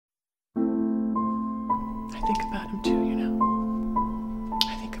him too, you know.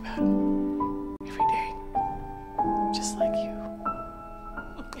 I think about him every day, just like you.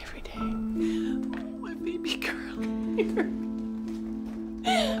 Every day. My baby girl here.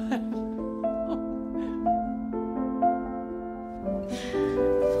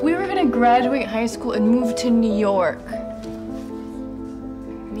 We were gonna graduate high school and move to New York.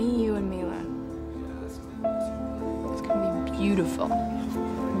 Me, you, and Mila. It's gonna be beautiful.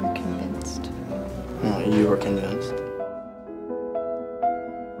 We were convinced. Oh, you were convinced?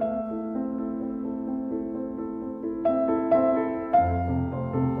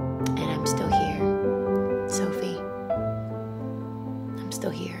 And I'm still here, Sophie. I'm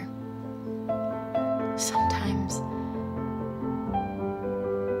still here. Sometimes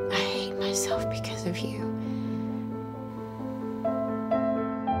I hate myself because of you.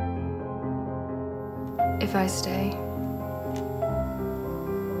 If I stay,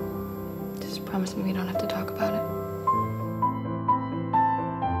 just promise me we don't have to talk about it.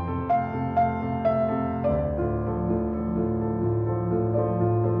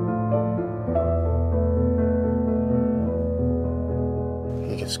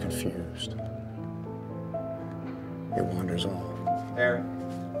 He gets confused. He wanders off. Harry,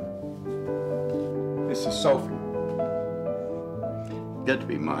 this is Sophie. You get to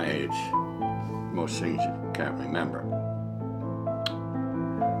be my age, most things you can't remember.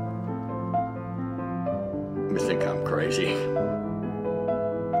 You think I'm crazy?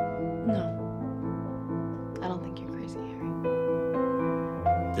 No. I don't think you're crazy, Harry.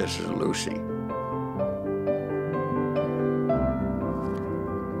 This is Lucy.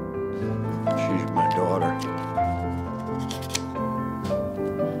 She's my daughter.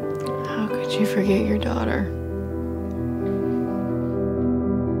 How could you forget your daughter?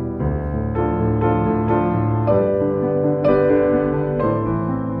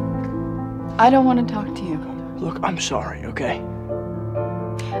 I don't want to talk to you. Look, I'm sorry, okay?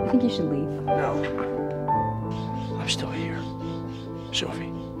 I think you should leave. No. I'm still here.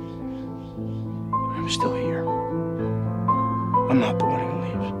 Sophie. I'm still here. I'm not the one who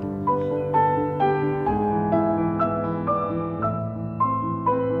leaves.